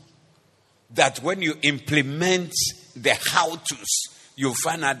how-to. That when you implement the how-tos, you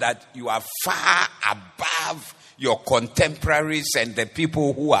find out that you are far above your contemporaries and the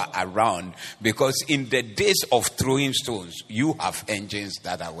people who are around. Because in the days of throwing stones, you have engines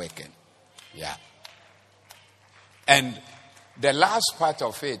that are working. Yeah. And the last part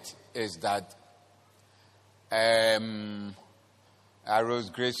of it is that arrows,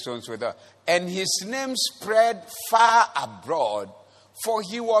 great stones with her. And his name spread far abroad, for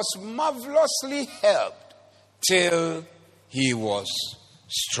he was marvelously helped till he was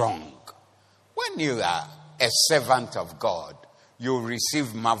strong. When you are a servant of God, you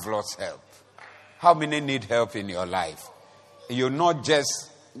receive marvelous help. How many need help in your life? You not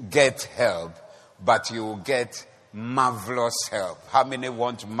just get help, but you get marvelous help. How many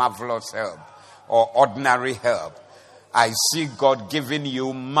want marvelous help or ordinary help? I see God giving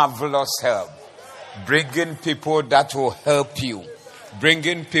you marvelous help, bringing people that will help you,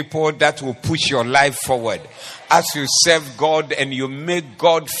 bringing people that will push your life forward. As you serve God and you make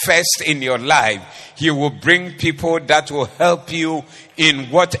God first in your life, He will bring people that will help you in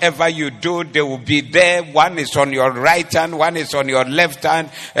whatever you do. They will be there. One is on your right hand, one is on your left hand,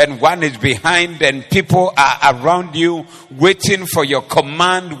 and one is behind. And people are around you waiting for your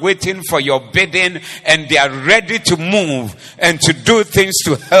command, waiting for your bidding, and they are ready to move and to do things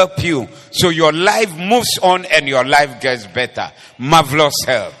to help you. So your life moves on and your life gets better. Marvelous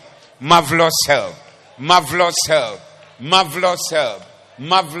help. Marvelous help. Marvelous help, marvelous help,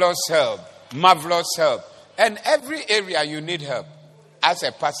 marvelous help, marvelous help. And every area you need help. As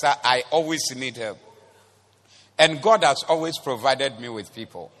a pastor, I always need help. And God has always provided me with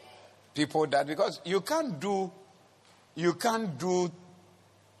people. People that, because you can't do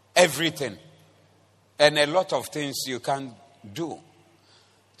everything. And a lot of things you can't do.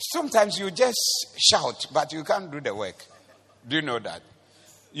 Sometimes you just shout, but you can't do the work. Do you know that?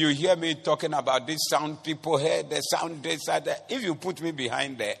 You hear me talking about this sound, people hear the sound, this, that. If you put me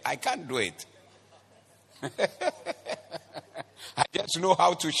behind there, I can't do it. I just know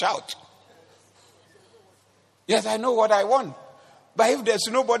how to shout. Yes, I know what I want. But if there's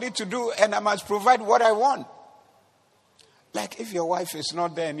nobody to do, and I must provide what I want. Like if your wife is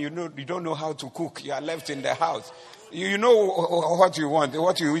not there and you don't know how to cook, you are left in the house. You know what you want,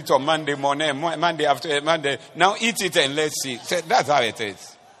 what you eat on Monday morning, Monday after Monday. Now eat it and let's see. So that's how it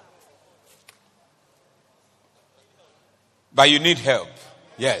is. But you need help.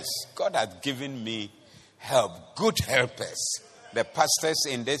 Yes, God has given me help. Good helpers. The pastors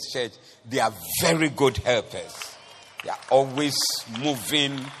in this church, they are very good helpers. They are always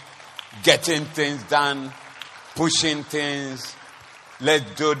moving, getting things done, pushing things. Let's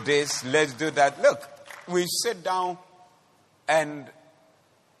do this, let's do that. Look, we sit down, and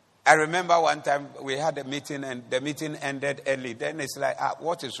I remember one time we had a meeting and the meeting ended early. Then it's like,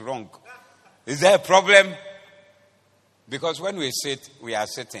 what is wrong? Is there a problem? Because when we sit, we are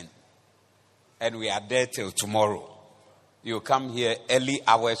sitting. And we are there till tomorrow. You come here early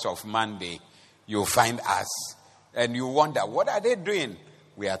hours of Monday, you find us. And you wonder, what are they doing?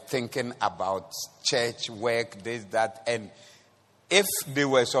 We are thinking about church, work, this, that. And if there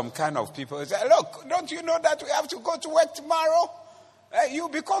were some kind of people who say, look, don't you know that we have to go to work tomorrow?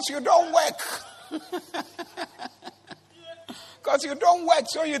 Because you don't work. Because you don't work,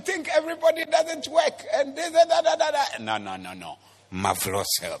 so you think everybody doesn't work. And this, No. Marvelous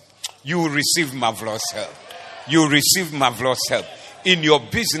help. You will receive marvelous help. You will receive marvelous help. In your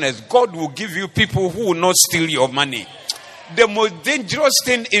business, God will give you people who will not steal your money. The most dangerous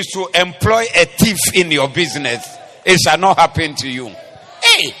thing is to employ a thief in your business. It shall not happen to you.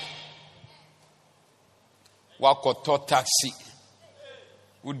 Hey! Wakoto taxi.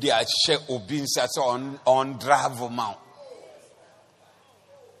 Would they share obinsa on drive mount?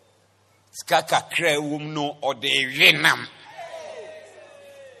 Skaka kre wumno or the renam.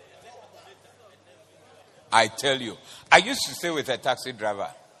 I tell you, I used to stay with a taxi driver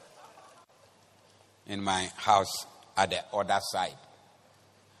in my house at the other side.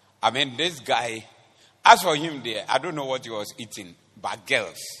 I mean, this guy, as for him there, I don't know what he was eating, but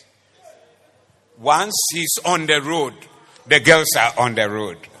girls. Once he's on the road, the girls are on the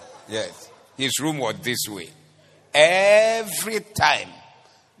road. Yes. His room was this way. Every time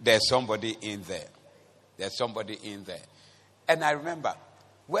there's somebody in there. There's somebody in there. And I remember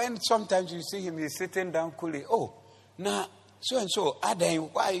when sometimes you see him, he's sitting down coolly. Oh, now, so and so, Adam,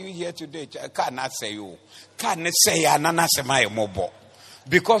 why are you here today? I cannot say you. Can't say anana semai mobo.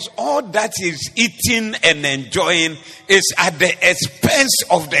 Because all that he's eating and enjoying is at the expense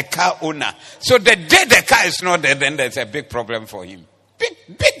of the car owner. So the day the car is not there, then there's a big problem for him.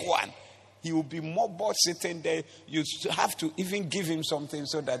 Big one. He will be mobile sitting there. You have to even give him something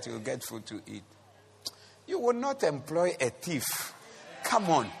so that he'll get food to eat. You will not employ a thief. Come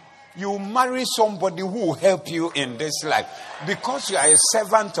on. You marry somebody who will help you in this life. Because you are a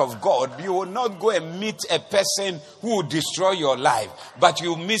servant of God, you will not go and meet a person who will destroy your life. But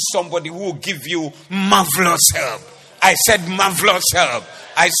you meet somebody who will give you marvelous help. I said marvelous help.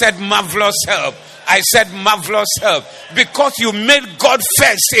 I said marvelous help. I said marvelous help. Because you made God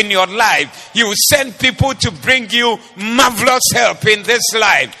first in your life, He will send people to bring you marvelous help in this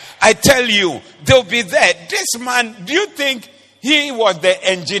life. I tell you, they'll be there. This man, do you think he was the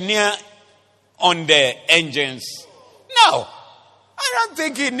engineer on the engines? No. I don't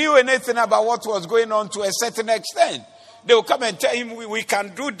think he knew anything about what was going on to a certain extent. They will come and tell him, we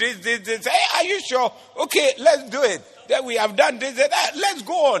can do this. Hey, are you sure? Okay, let's do it. Then we have done this and that. Let's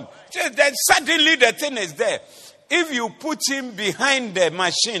go on. Then suddenly the thing is there. If you put him behind the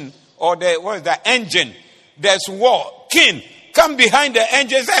machine or the engine, there's war. King, come behind the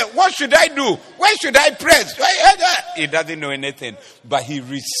engine. Say, what should I do? Where should I press? He doesn't know anything. But he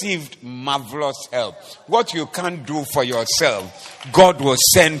received marvelous help. What you can't do for yourself, God will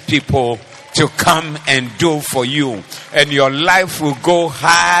send people to come and do for you. And your life will go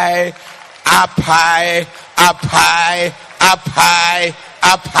high, up high, up high, up high,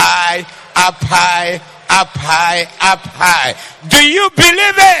 up high, up high, up high, up high. Do you believe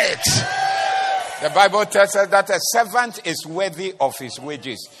it? The Bible tells us that a servant is worthy of his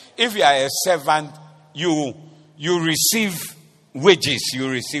wages. If you are a servant, you receive wages, you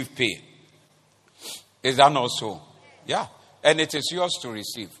receive pay. Is that not so? Yeah. And it is yours to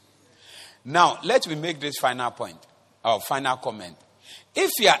receive. Now, let me make this final point, or final comment.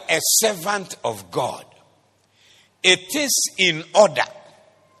 If you are a servant of God, it is in order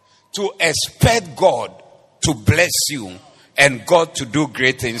to expect God to bless you and God to do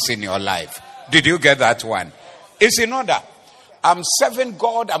great things in your life. Did you get that one? It's in order. I'm serving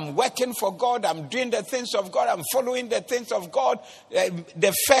God. I'm working for God. I'm doing the things of God. I'm following the things of God.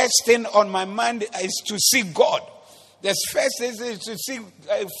 The first thing on my mind is to seek God. The first thing is to seek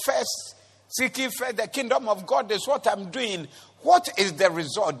seeking first the kingdom of God is what I'm doing. What is the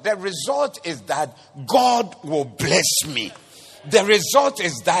result? The result is that God will bless me. The result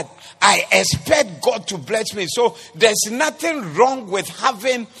is that I expect God to bless me. So there's nothing wrong with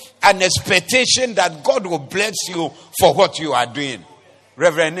having an expectation that God will bless you for what you are doing.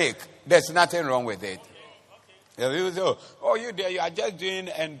 Reverend Nick, there's nothing wrong with it. You say, oh, you are just doing,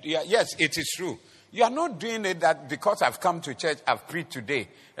 and yes, it is true. You are not doing it that because I've come to church, I've preached today,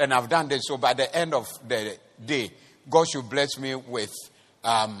 and I've done this. So by the end of the day, God should bless me with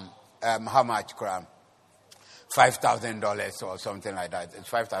how much, Cram? $5,000 or something like that.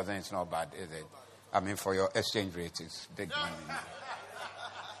 $5,000 is not bad, is it? I mean, for your exchange rate, it's big money.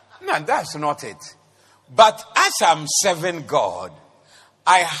 No, that's not it. But as I'm serving God,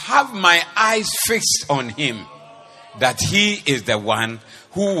 I have my eyes fixed on Him, that He is the one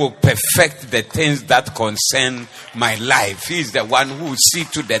who will perfect the things that concern my life. He is the one who will see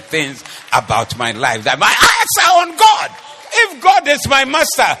to the things about my life. That my eyes are on God. If God is my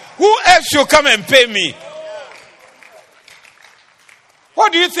master, who else should come and pay me?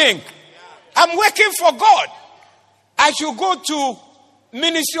 What do you think? I'm working for God. I should go to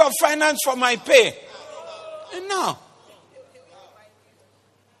Ministry of Finance for my pay. No.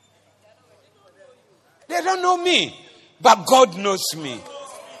 They don't know me. But God knows me.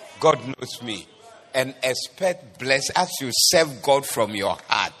 God knows me. And expect bless. As you serve God from your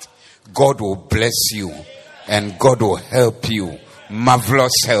heart, God will bless you. And God will help you.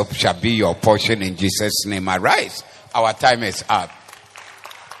 Marvelous help shall be your portion in Jesus' name. Arise. Our time is up.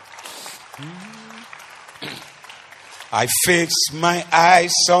 I fix my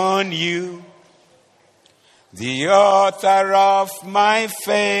eyes on you, the author of my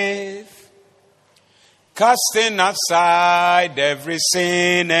faith, casting aside every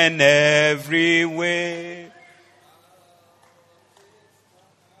sin and every weight.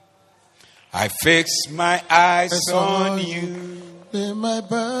 I fix my eyes on you. Lay my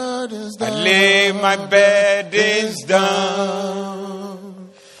burdens down. I lay my burdens down.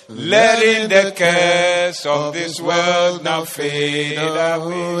 letting the cares of this world now fade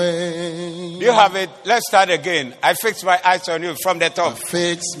away. You have it. Let's start again. I fix my eyes on you from the top. I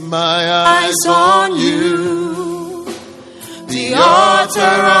fix my eyes on you, the author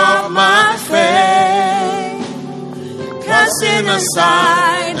of my faith, casting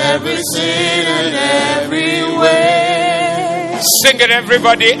aside every sin and every way. Sing it,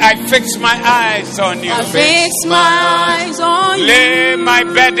 everybody. I fix my eyes on you. I fix my eyes on you. Lay my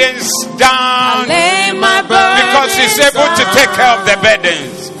burdens down. I lay my burdens because He's able to take care of the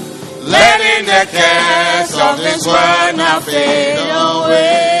burdens. Letting the cares of this world now fade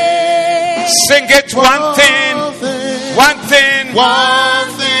away. Sing it, one thing I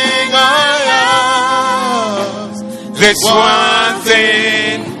ask. This one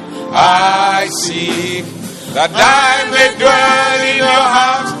thing I seek, that I may dwell in your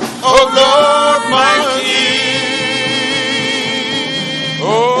house, O Lord my King.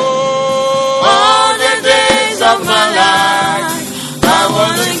 Oh, all the days of my life, I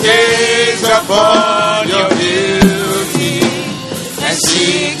want to gaze upon your beauty and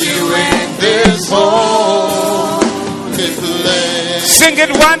seek you in this holy place. Sing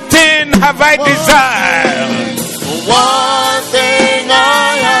it, one thing have I desired. One thing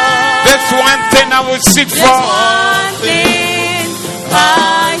I have. That's one thing I will seek for. One thing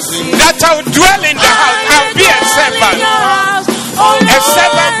I seek. That I will dwell in the house. I'll be a servant. A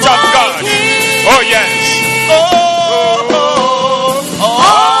servant of God. Oh yes.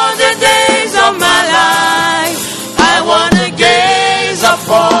 All the days of my life, I want to gaze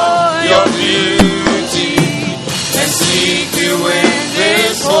upon your beauty and seek you in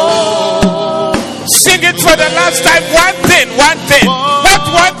this home. Sing it for the last time. One thing. What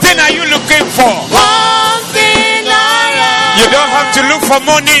one thing are you looking for? One thing I have. You don't have to look for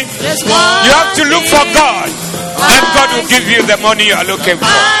money. You have to look for God. And God will give you the money you are looking for.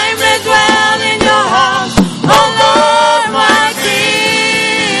 I may dwell in your house, oh Lord, my King.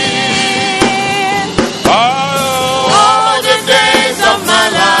 All the days of my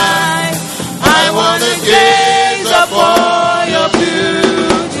life, I want to gaze upon your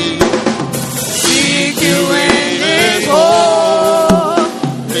beauty, seek you in this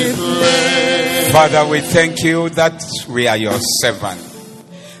holy place. Father, we thank you that we are your servant.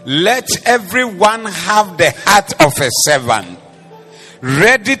 Let everyone have the heart of a servant,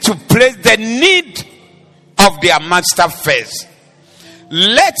 ready to place the need of their master first.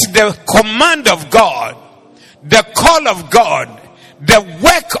 Let the command of God, the call of God, the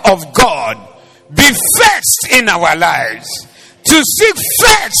work of God be first in our lives. To seek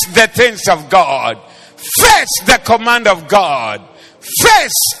first the things of God, first the command of God,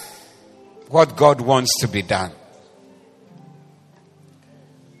 first what God wants to be done.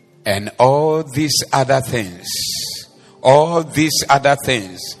 And all these other things, what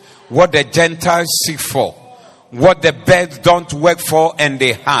the Gentiles seek for, what the birds don't work for and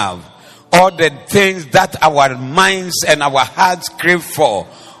they have, all the things that our minds and our hearts crave for,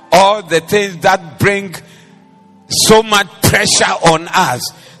 all the things that bring so much pressure on us.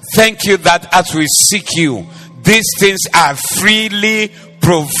 Thank you that as we seek you, these things are freely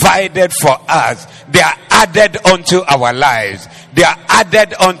provided for us. They are added onto our lives. They are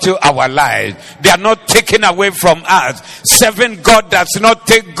added onto our lives. They are not taken away from us. Serving God does not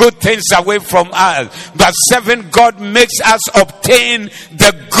take good things away from us, but serving God makes us obtain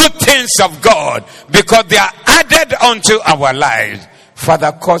the good things of God because they are added onto our lives.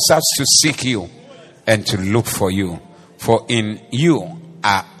 Father, cause us to seek you and to look for you, for in you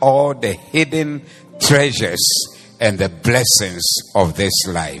are all the hidden treasures and the blessings of this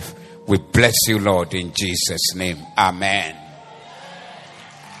life. We bless you, Lord, in Jesus' name. Amen.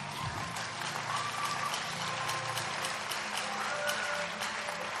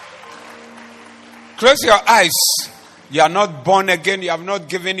 Close your eyes. You are not born again. You have not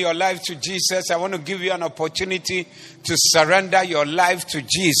given your life to Jesus. I want to give you an opportunity to surrender your life to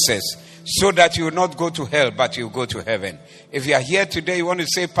Jesus so that you will not go to hell, but you will go to heaven. If you are here today, you want to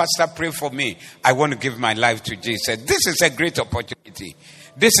say, Pastor, pray for me. I want to give my life to Jesus. This is a great opportunity.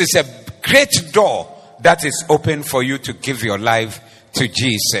 This is a great door that is open for you to give your life to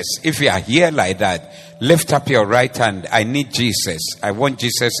Jesus. If you are here like that, lift up your right hand. I need Jesus. I want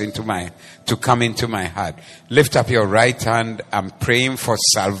Jesus to come into my heart. Lift up your right hand. I'm praying for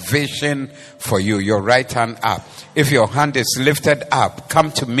salvation for you. Your right hand up. If your hand is lifted up,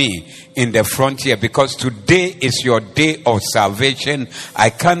 come to me in the front here, because today is your day of salvation. I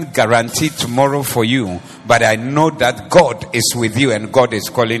can't guarantee tomorrow for you, but I know that God is with you and God is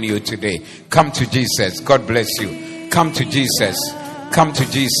calling you today. Come to Jesus. God bless you. Come to Jesus. Come to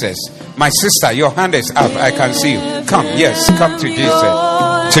Jesus. My sister, your hand is up. I can see you. Come. Yes, come to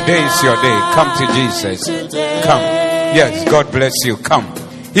Jesus. Today is your day. Come to Jesus. Come. Yes, God bless you. Come.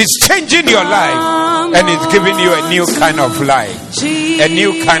 He's changing your life and He's giving you a new kind of life. A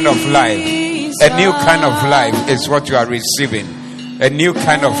new kind of life. A new kind of life is what you are receiving. A new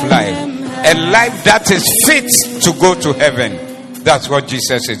kind of life. A life that is fit to go to heaven. That's what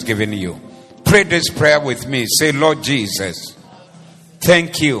Jesus is giving you. Pray this prayer with me. Say, Lord Jesus,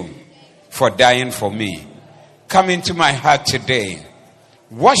 thank you for dying for me. Come into my heart today.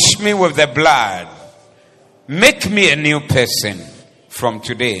 Wash me with the blood. Make me a new person. From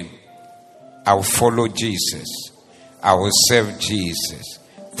today, I will follow Jesus. I will serve Jesus.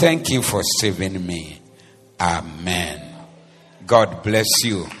 Thank you for saving me. Amen. God bless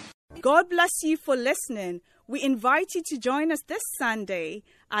you. God bless you for listening. We invite you to join us this Sunday.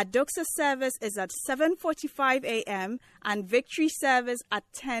 Our Doxa service is at 7:45 a.m. and Victory service at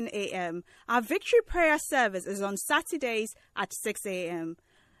 10 a.m. Our Victory prayer service is on Saturdays at 6 a.m.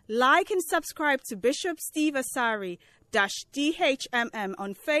 Like and subscribe to Bishop Steve Asari DHMM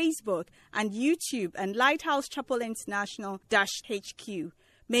on Facebook and YouTube and Lighthouse Chapel International HQ.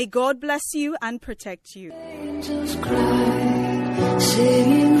 May God bless you and protect you. Angels cry,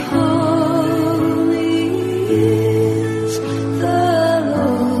 sing